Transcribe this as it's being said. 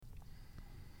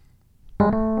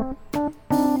Welcome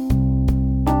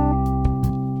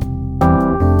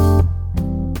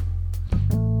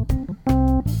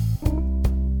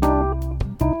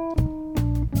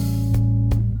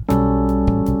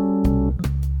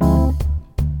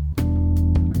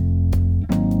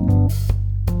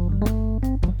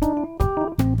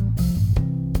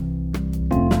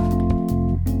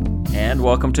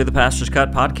to the Pastor's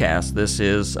Cut podcast. This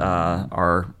is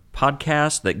our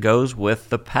podcast that goes with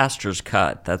the Pastor's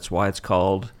Cut. That's why it's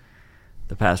called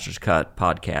the Pastor's Cut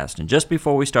podcast. And just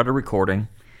before we started recording,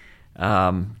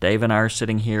 Dave and I are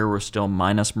sitting here. We're still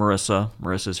minus Marissa.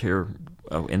 Marissa's here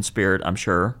in spirit, I'm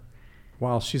sure.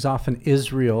 While she's off in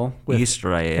Israel with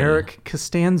Eric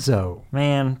Costanzo.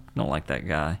 Man, don't like that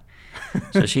guy.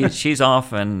 So she's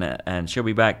off and she'll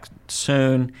be back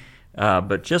soon.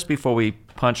 But just before we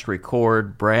punched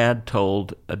record, Brad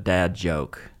told a dad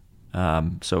joke.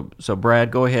 So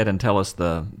Brad, go ahead and tell us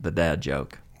the dad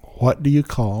joke. What do you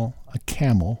call a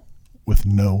camel with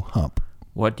no hump?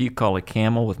 What do you call a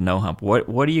camel with no hump?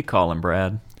 What do you call him,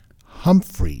 Brad?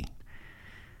 Humphrey.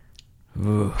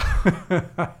 Ooh.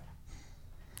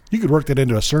 You could work that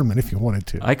into a sermon if you wanted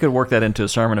to. I could work that into a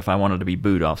sermon if I wanted to be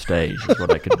booed off stage, is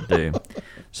what I could do.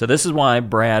 So this is why,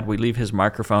 Brad, we leave his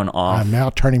microphone off. I'm now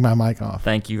turning my mic off.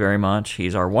 Thank you very much.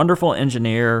 He's our wonderful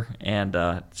engineer.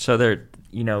 And so there,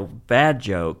 bad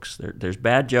jokes. There's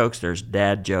bad jokes, there's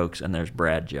dad jokes, and there's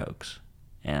Brad jokes.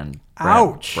 And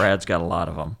ouch! Brad's got a lot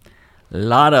of them. A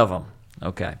lot of them.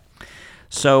 Okay.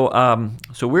 So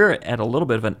we're at a little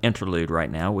bit of an interlude right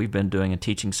now. We've been doing a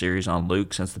teaching series on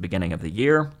Luke since the beginning of the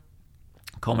year,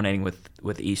 culminating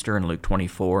with Easter and Luke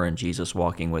 24 and Jesus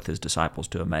walking with his disciples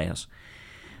to Emmaus.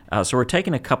 So we're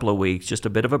taking a couple of weeks, just a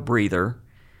bit of a breather,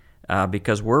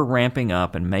 because we're ramping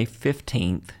up, and May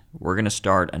 15th, we're going to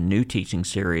start a new teaching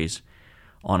series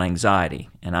on anxiety.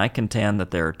 And I contend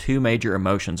that there are two major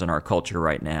emotions in our culture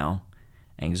right now,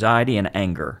 anxiety and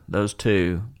anger. Those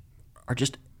two are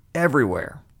just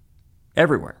everywhere.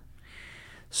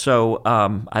 So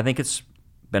I think it's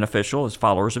beneficial as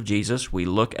followers of Jesus, we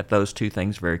look at those two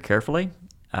things very carefully.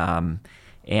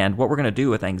 And what we're going to do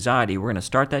with anxiety, we're going to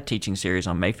start that teaching series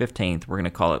on May 15th. We're going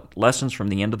to call it Lessons from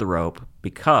the End of the Rope,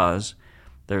 because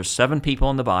there's 7 people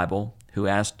in the Bible who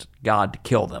asked God to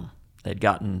kill them. They'd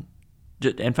gotten...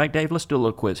 In fact, Dave, let's do a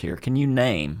little quiz here. Can you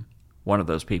name one of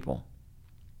those people?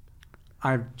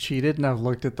 I've cheated and I've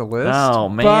looked at the list. Oh,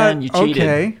 man, you cheated.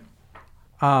 Okay.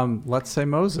 Let's say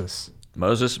Moses.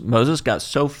 Moses got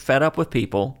so fed up with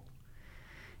people,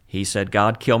 he said,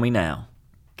 God, kill me now.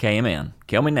 K-M-N.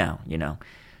 Kill me now,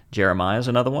 Jeremiah's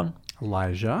another one.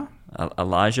 Elijah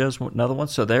is another one.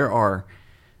 So there are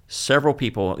several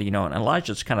people, and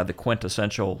Elijah's kind of the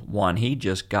quintessential one. He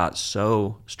just got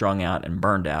so strung out and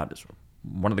burned out. It's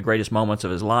one of the greatest moments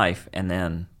of his life, and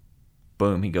then,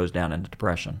 boom, he goes down into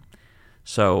depression.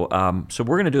 So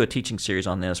we're going to do a teaching series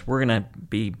on this. We're going to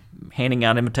be handing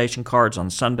out invitation cards on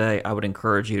Sunday. I would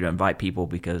encourage you to invite people,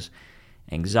 because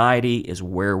anxiety is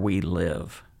where we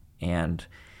live. And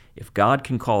if God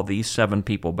can call these 7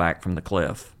 people back from the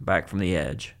cliff, back from the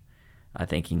edge, I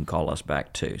think he can call us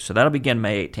back too. So that'll begin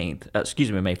May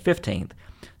 15th.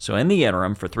 So in the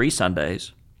interim, for 3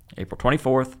 Sundays, April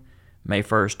 24th, May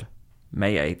 1st,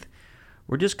 May 8th,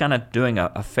 we're just kind of doing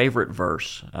a favorite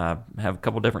verse. Have a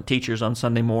couple different teachers on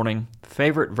Sunday morning.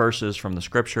 Favorite verses from the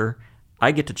Scripture.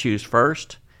 I get to choose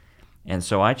first, and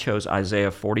so I chose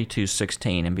Isaiah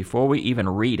 42:16. And before we even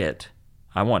read it,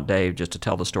 I want Dave just to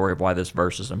tell the story of why this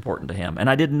verse is important to him. And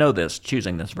I didn't know this,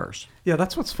 choosing this verse. Yeah,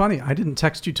 that's what's funny. I didn't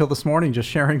text you till this morning, just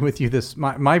sharing with you this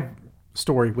my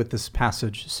story with this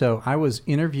passage. So I was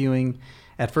interviewing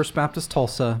at First Baptist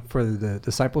Tulsa for the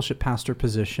discipleship pastor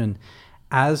position.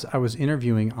 As I was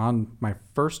interviewing on my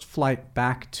first flight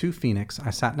back to Phoenix, I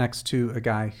sat next to a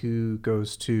guy who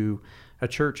goes to a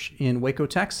church in Waco,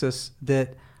 Texas,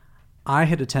 that I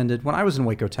had attended when I was in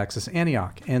Waco, Texas,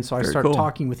 Antioch. And so I started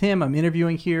talking with him. I'm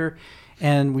interviewing here,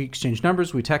 and we exchange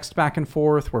numbers. We text back and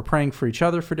forth. We're praying for each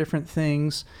other for different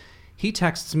things. He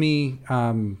texts me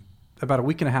about a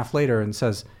week and a half later and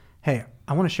says, hey,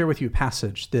 I want to share with you a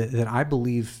passage that I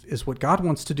believe is what God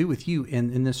wants to do with you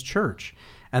in this church.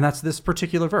 And that's this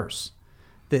particular verse.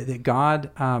 That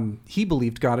God, he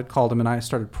believed God had called him, and I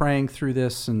started praying through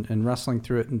this and wrestling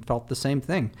through it and felt the same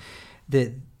thing.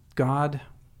 That God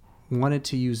wanted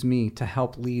to use me to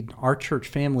help lead our church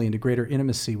family into greater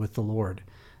intimacy with the Lord,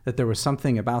 that there was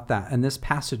something about that. And this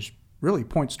passage really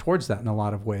points towards that in a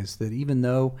lot of ways, that even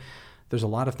though there's a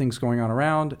lot of things going on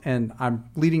around, and I'm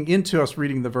leading into us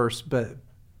reading the verse, but it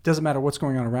doesn't matter what's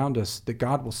going on around us, that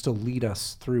God will still lead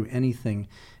us through anything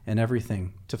and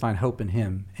everything to find hope in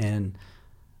him. And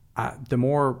the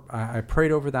more I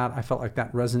prayed over that, I felt like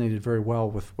that resonated very well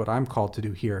with what I'm called to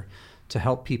do here, to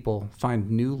help people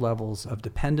find new levels of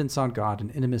dependence on God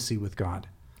and intimacy with God.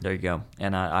 There you go.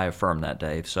 And I affirm that,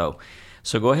 Dave. So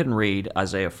go ahead and read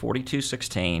Isaiah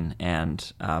 42:16.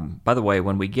 And by the way,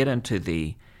 when we get into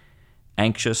the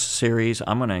Anxious series,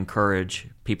 I'm going to encourage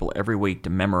people every week to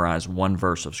memorize one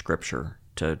verse of Scripture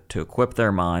to equip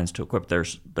their minds, to equip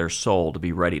their soul to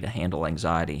be ready to handle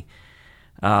anxiety.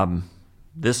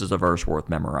 This is a verse worth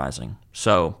memorizing.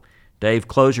 So, Dave,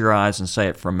 close your eyes and say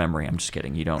it from memory. I'm just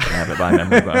kidding. You don't have it by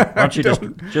memory. But why don't you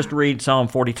just read Psalm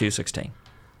 42:16?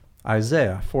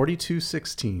 Isaiah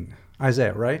 42:16.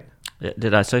 Isaiah, right?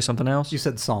 Did I say something else? You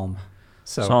said Psalm.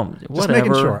 So Psalm, just whatever.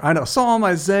 making sure. I know. Psalm,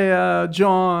 Isaiah,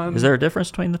 John. Is there a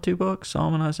difference between the two books,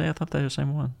 Psalm and Isaiah? I thought they were the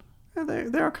same one. Yeah,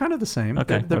 they are kind of the same.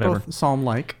 Okay, they're whatever. both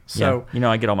Psalm-like. So yeah.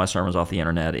 I get all my sermons off the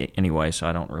internet anyway, so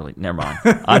I don't really. Never mind.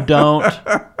 I don't.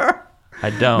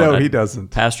 No, he doesn't.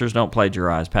 Pastors don't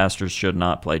plagiarize. Pastors should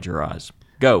not plagiarize.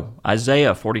 Go.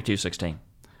 Isaiah 42:16.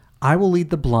 I will lead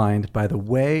the blind by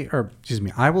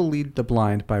I will lead the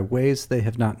blind by ways they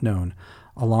have not known.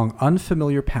 Along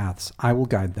unfamiliar paths I will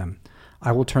guide them.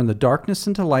 I will turn the darkness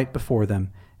into light before them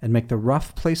and make the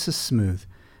rough places smooth.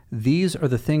 These are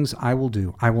the things I will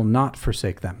do. I will not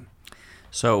forsake them.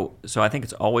 So I think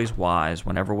it's always wise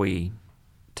whenever we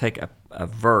take a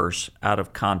verse out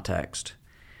of context.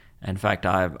 In fact,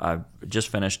 I've just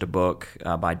finished a book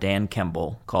by Dan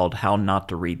Kimball called How Not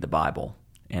to Read the Bible.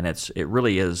 And it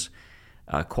really is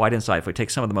quite insightful. We take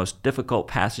some of the most difficult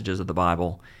passages of the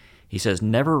Bible. He says,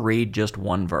 never read just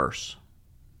one verse,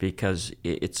 because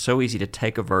it's so easy to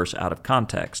take a verse out of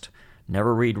context.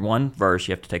 Never read one verse.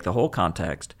 You have to take the whole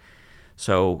context.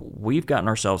 So we've gotten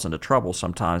ourselves into trouble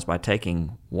sometimes by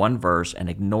taking one verse and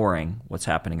ignoring what's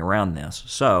happening around this.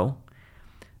 So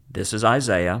this is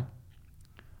Isaiah.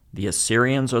 The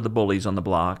Assyrians are the bullies on the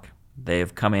block. They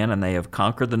have come in and they have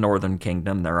conquered the northern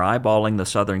kingdom. They're eyeballing the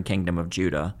southern kingdom of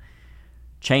Judah.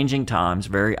 Changing times,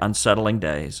 very unsettling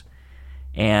days.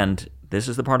 And this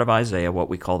is the part of Isaiah, what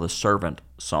we call the servant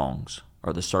songs,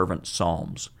 or the servant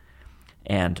psalms.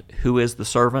 And who is the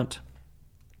servant?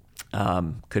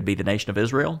 Could be the nation of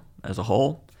Israel as a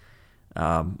whole.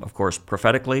 Of course,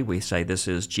 prophetically, we say this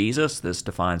is Jesus. This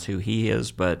defines who he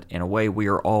is. But in a way, we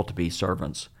are all to be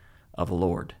servants of the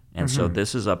Lord. And so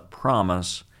this is a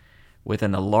promise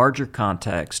within the larger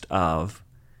context of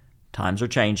times are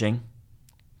changing,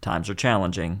 times are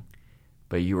challenging,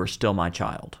 but you are still my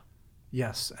child.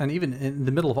 Yes, and even in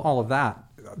the middle of all of that,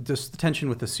 just the tension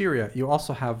with Assyria, you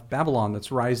also have Babylon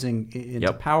that's rising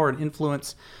into power and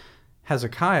influence.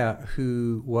 Hezekiah,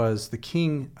 who was the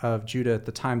king of Judah at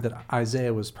the time that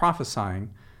Isaiah was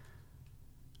prophesying,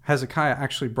 Hezekiah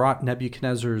actually brought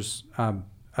Nebuchadnezzar's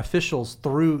officials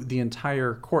through the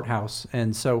entire courthouse.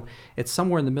 And so it's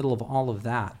somewhere in the middle of all of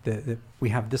that we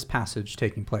have this passage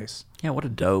taking place. Yeah, what a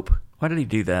dope. Why did he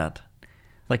do that?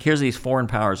 Like, here's these foreign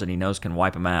powers that he knows can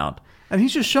wipe him out. And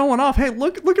he's just showing off, hey,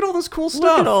 look at all this cool stuff.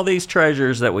 Look at all these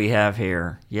treasures that we have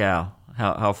here. Yeah,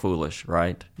 how foolish,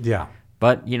 right? Yeah.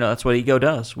 But, that's what ego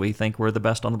does. We think we're the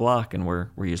best on the block, and we're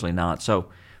usually not. So,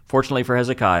 fortunately for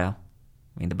Hezekiah,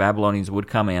 the Babylonians would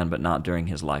come in, but not during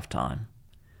his lifetime.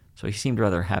 So he seemed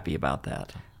rather happy about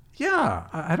that. Yeah,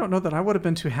 I don't know that I would have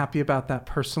been too happy about that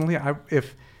personally.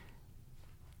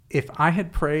 If I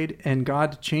had prayed and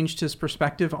God changed his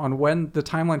perspective on when the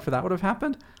timeline for that would have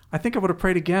happened, I think I would have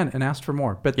prayed again and asked for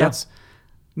more. But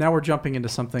now we're jumping into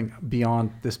something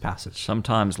beyond this passage.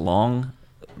 Sometimes long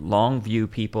view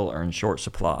people are in short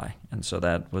supply, and so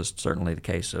that was certainly the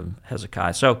case of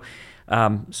Hezekiah. So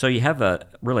you have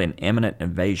really an imminent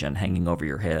invasion hanging over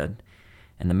your head.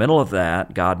 In the middle of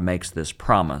that, God makes this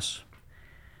promise.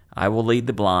 I will lead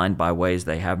the blind by ways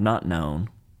they have not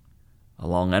known.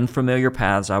 Along unfamiliar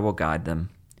paths I will guide them.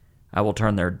 I will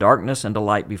turn their darkness into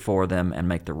light before them and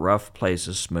make the rough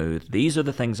places smooth. These are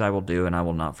the things I will do, and I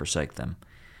will not forsake them.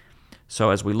 So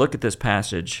as we look at this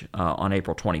passage on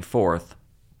April 24th,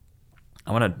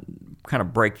 I want to kind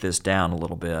of break this down a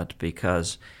little bit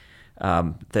because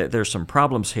there's some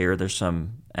problems here. There's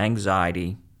some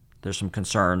anxiety. There's some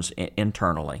concerns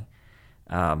internally.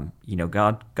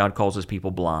 God calls his people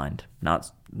blind,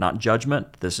 not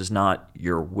judgment. This is not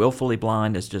you're willfully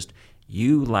blind. It's just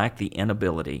you lack the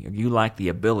inability, or you lack the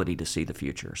ability to see the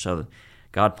future. So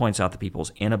God points out the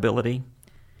people's inability.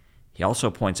 He also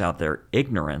points out their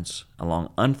ignorance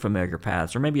along unfamiliar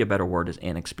paths, or maybe a better word is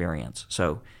inexperience.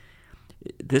 So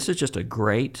this is just a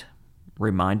great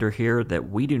reminder here that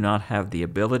we do not have the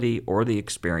ability or the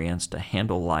experience to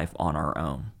handle life on our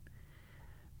own.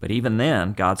 But even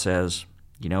then, God says,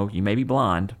 you may be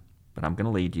blind, but I'm going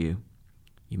to lead you.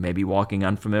 You may be walking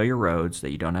unfamiliar roads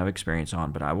that you don't have experience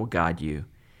on, but I will guide you.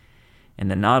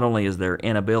 And then not only is there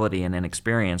inability and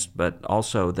inexperience, but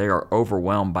also they are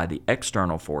overwhelmed by the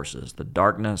external forces, the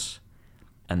darkness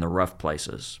and the rough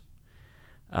places.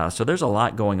 So there's a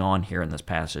lot going on here in this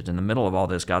passage. In the middle of all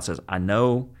this, God says, I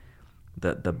know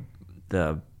the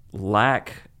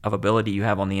lack of ability you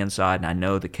have on the inside, and I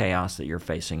know the chaos that you're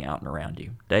facing out and around you.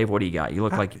 Dave, what do you got? You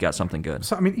look like you got something good.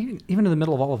 So, I mean, even in the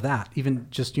middle of all of that, even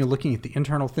just looking at the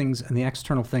internal things and the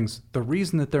external things, the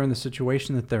reason that they're in the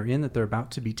situation that they're in, that they're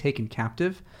about to be taken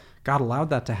captive, God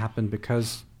allowed that to happen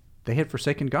because they had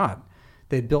forsaken God.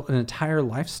 They had built an entire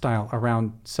lifestyle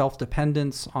around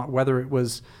self-dependence, whether it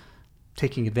was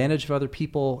taking advantage of other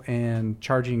people and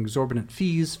charging exorbitant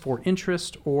fees for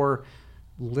interest, or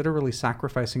literally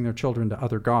sacrificing their children to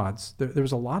other gods. There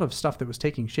was a lot of stuff that was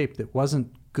taking shape that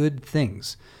wasn't good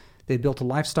things. They built a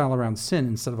lifestyle around sin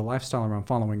instead of a lifestyle around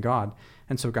following God.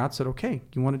 And so God said, okay,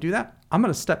 you want to do that? I'm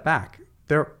going to step back.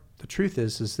 The truth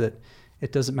is that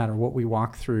it doesn't matter what we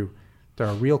walk through. There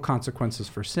are real consequences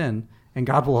for sin, and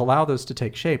God will allow those to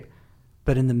take shape.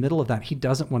 But in the middle of that, he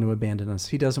doesn't want to abandon us.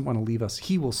 He doesn't want to leave us.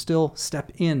 He will still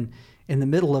step in the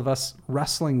middle of us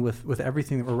wrestling with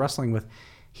everything that we're wrestling with.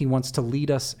 He wants to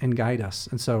lead us and guide us.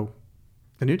 And so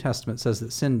the New Testament says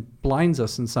that sin blinds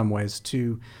us in some ways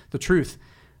to the truth,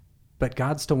 but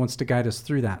God still wants to guide us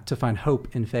through that to find hope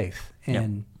in faith.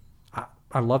 And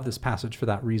I love this passage for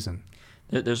that reason.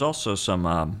 There's also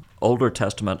some Older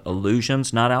Testament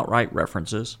allusions, not outright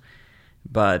references,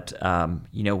 but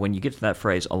when you get to that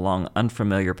phrase, along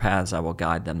unfamiliar paths I will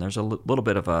guide them, there's a little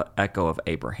bit of an echo of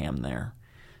Abraham there.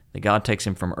 That God takes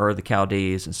him from Ur of the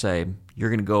Chaldees and say, you're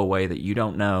going to go a way that you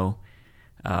don't know.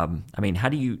 How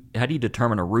do you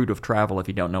determine a route of travel if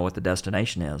you don't know what the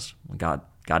destination is? God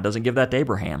doesn't give that to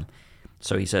Abraham.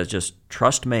 So he says, just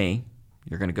trust me.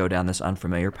 You're going to go down this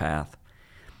unfamiliar path.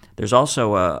 There's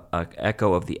also a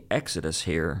echo of the Exodus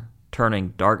here, turning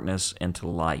darkness into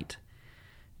light.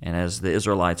 And as the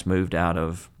Israelites moved out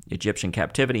of Egyptian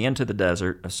captivity into the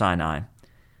desert of Sinai,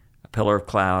 a pillar of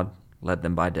cloud led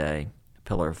them by day,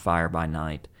 pillar of fire by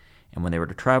night, and when they were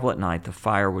to travel at night, the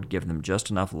fire would give them just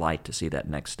enough light to see that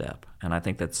next step. And I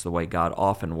think that's the way God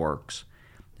often works,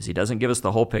 is he doesn't give us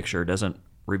the whole picture, doesn't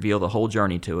reveal the whole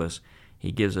journey to us.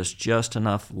 He gives us just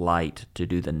enough light to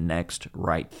do the next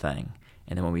right thing.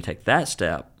 And then when we take that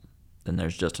step, then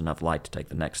there's just enough light to take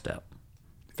the next step.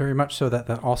 Very much so.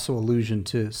 That also allusion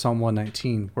to Psalm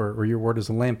 119, where your word is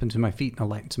a lamp unto my feet and a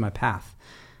light unto my path.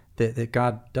 That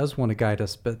God does want to guide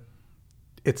us, but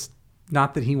it's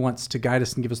not that he wants to guide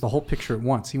us and give us the whole picture at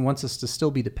once. He wants us to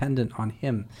still be dependent on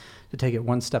him, to take it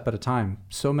one step at a time.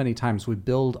 So many times we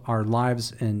build our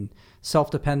lives in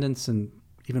self-dependence, and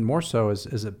even more so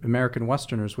as American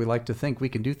Westerners, we like to think we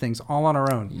can do things all on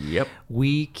our own. Yep.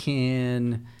 We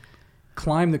can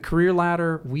climb the career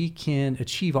ladder. We can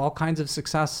achieve all kinds of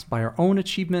success by our own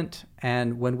achievement.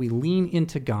 And when we lean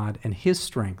into God and his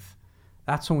strength,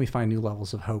 that's when we find new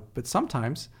levels of hope. But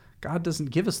sometimes God doesn't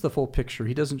give us the full picture.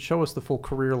 He doesn't show us the full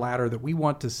career ladder that we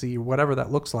want to see, whatever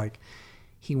that looks like.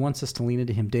 He wants us to lean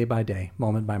into him day by day,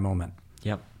 moment by moment.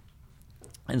 Yep.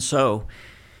 And so,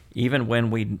 even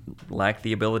when we lack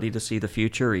the ability to see the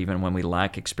future, even when we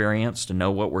lack experience to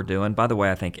know what we're doing, by the way,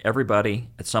 I think everybody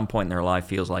at some point in their life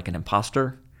feels like an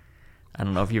imposter. I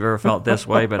don't know if you've ever felt this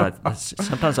way, but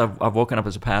sometimes I've woken up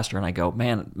as a pastor and I go,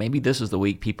 man, maybe this is the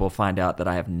week people find out that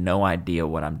I have no idea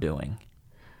what I'm doing.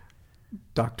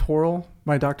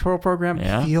 My doctoral program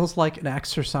feels like an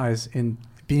exercise in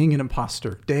being an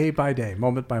imposter, day by day,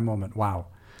 moment by moment. Wow.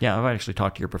 Yeah, I've actually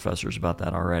talked to your professors about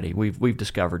that already. We've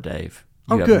discovered, Dave,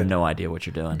 you have good. no idea what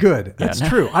you're doing. Good. That's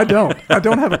true. I don't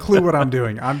have a clue what I'm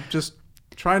doing. I'm just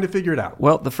trying to figure it out.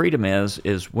 Well, the freedom is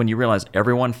when you realize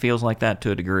everyone feels like that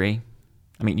to a degree.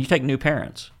 I mean, you take new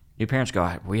parents. New parents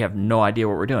go, we have no idea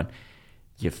what we're doing.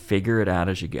 You figure it out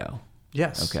as you go.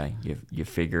 Yes. Okay, you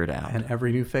figure it out. And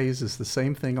every new phase is the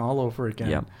same thing all over again.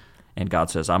 Yep. And God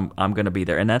says, I'm going to be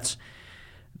there. And that's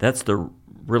the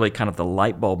really kind of the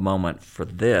light bulb moment for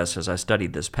this as I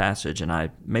studied this passage. And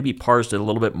I maybe parsed it a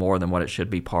little bit more than what it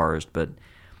should be parsed, but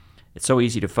it's so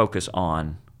easy to focus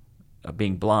on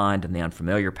being blind and the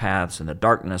unfamiliar paths and the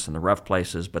darkness and the rough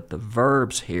places. But the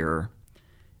verbs here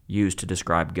used to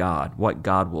describe God, what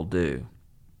God will do.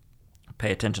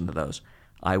 Pay attention to those.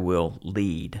 I will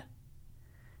lead.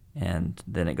 And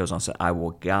then it goes on to say, I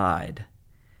will guide.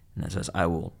 And it says, I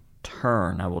will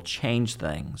turn, I will change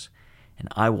things, and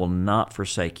I will not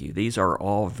forsake you. These are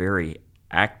all very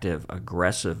active,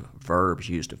 aggressive verbs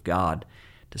used of God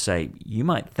to say, you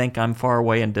might think I'm far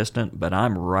away and distant, but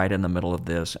I'm right in the middle of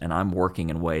this, and I'm working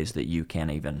in ways that you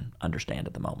can't even understand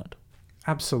at the moment.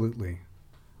 Absolutely.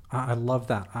 I love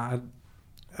that.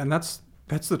 And that's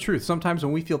the truth. Sometimes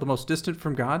when we feel the most distant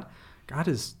from God, God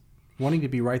is wanting to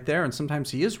be right there, and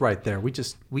sometimes he is right there.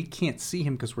 We can't see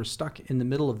him because we're stuck in the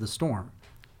middle of the storm.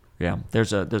 Yeah,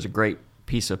 there's a great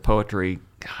piece of poetry.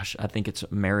 Gosh, I think it's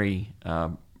Mary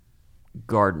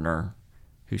Gardner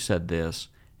who said this,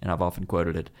 and I've often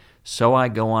quoted it. So I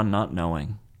go on not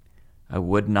knowing. I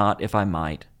would not if I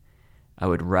might. I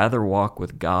would rather walk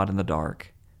with God in the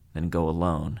dark than go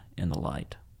alone in the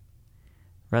light.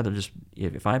 Rather just,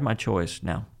 if I had my choice,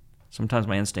 now, sometimes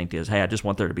my instinct is, hey, I just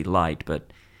want there to be light,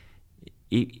 but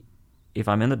if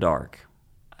I'm in the dark,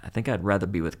 I think I'd rather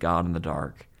be with God in the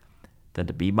dark than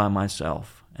to be by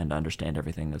myself and to understand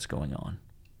everything that's going on.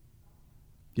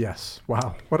 Yes.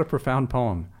 Wow. What a profound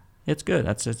poem. It's good.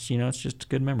 It's just a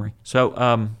good memory.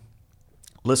 So,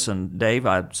 listen, Dave,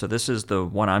 so this is the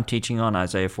one I'm teaching on,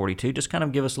 Isaiah 42. Just kind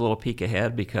of give us a little peek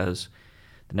ahead, because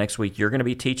the next week you're going to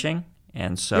be teaching,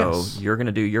 and so Yes. You're going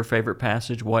to do your favorite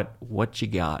passage. What you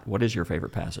got? What is your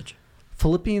favorite passage?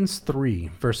 Philippians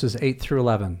 3, verses 8 through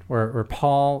 11, where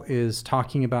Paul is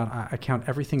talking about, I count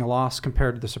everything a loss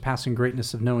compared to the surpassing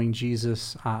greatness of knowing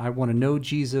Jesus. I want to know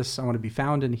Jesus. I want to be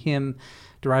found in him,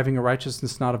 deriving a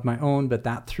righteousness not of my own, but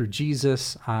that through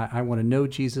Jesus. I want to know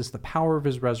Jesus, the power of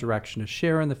his resurrection, to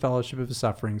share in the fellowship of his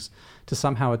sufferings, to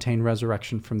somehow attain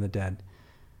resurrection from the dead.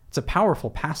 It's a powerful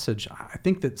passage, I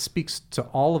think, that speaks to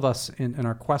all of us in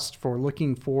our quest for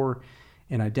looking for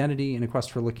an identity, in a quest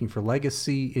for looking for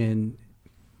legacy, in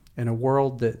a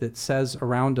world that says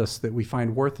around us that we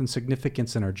find worth and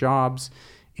significance in our jobs,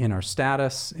 in our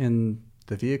status, in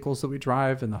the vehicles that we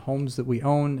drive, in the homes that we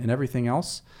own, and everything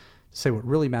else. To say what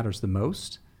really matters the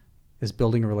most is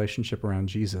building a relationship around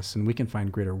Jesus, and we can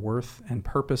find greater worth and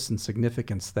purpose and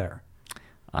significance there.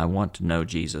 I want to know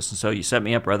Jesus. And so you set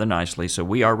me up rather nicely. So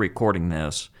we are recording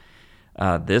this.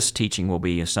 This teaching will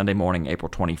be Sunday morning, April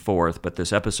 24th, but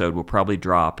this episode will probably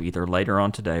drop either later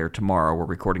on today or tomorrow. We're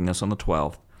recording this on the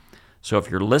 12th. So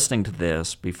if you're listening to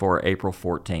this before April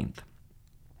 14th,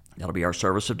 that'll be our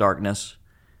service of darkness,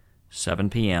 7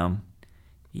 p.m.,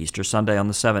 Easter Sunday on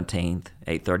the 17th,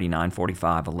 8:30,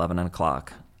 9:45, 11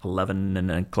 o'clock. 11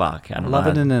 o'clock. I don't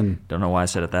know why I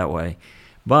said it that way.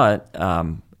 But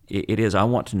it is, I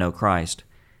want to know Christ,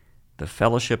 the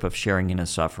fellowship of sharing in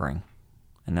his suffering,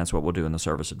 and that's what we'll do in the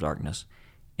service of darkness,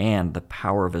 and the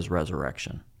power of his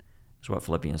resurrection. Is what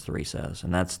Philippians 3 says,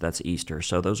 and that's Easter.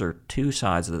 So those are two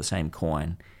sides of the same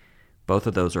coin. Both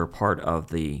of those are part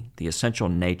of the essential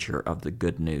nature of the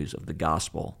good news of the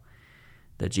gospel,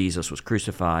 that Jesus was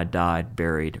crucified, died,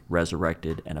 buried,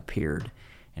 resurrected, and appeared,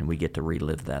 and we get to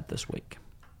relive that this week.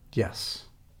 Yes.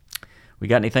 We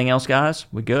got anything else, guys?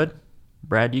 We good?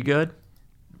 Brad, you good?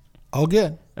 All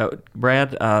good.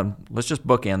 Brad, let's just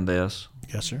bookend this.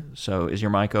 Yes, sir. So is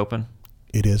your mic open?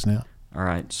 It is now. All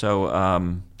right.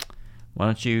 So why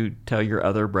don't you tell your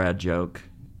other Brad joke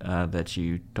that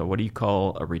you told? What do you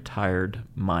call a retired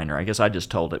miner? I guess I just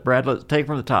told it. Brad, let's take it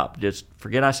from the top. Just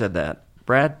forget I said that.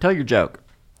 Brad, tell your joke.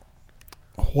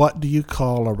 What do you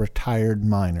call a retired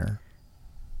miner?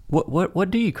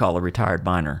 What do you call a retired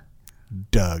miner?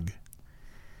 Doug.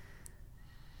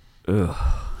 Ugh.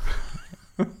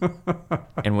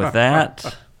 And with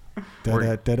that,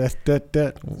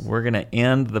 we're going to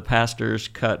end the Pastor's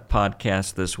Cut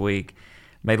podcast this week.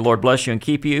 May the Lord bless you and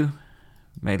keep you.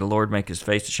 May the Lord make his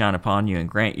face to shine upon you and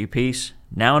grant you peace,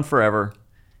 now and forever.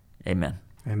 Amen.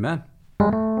 Amen.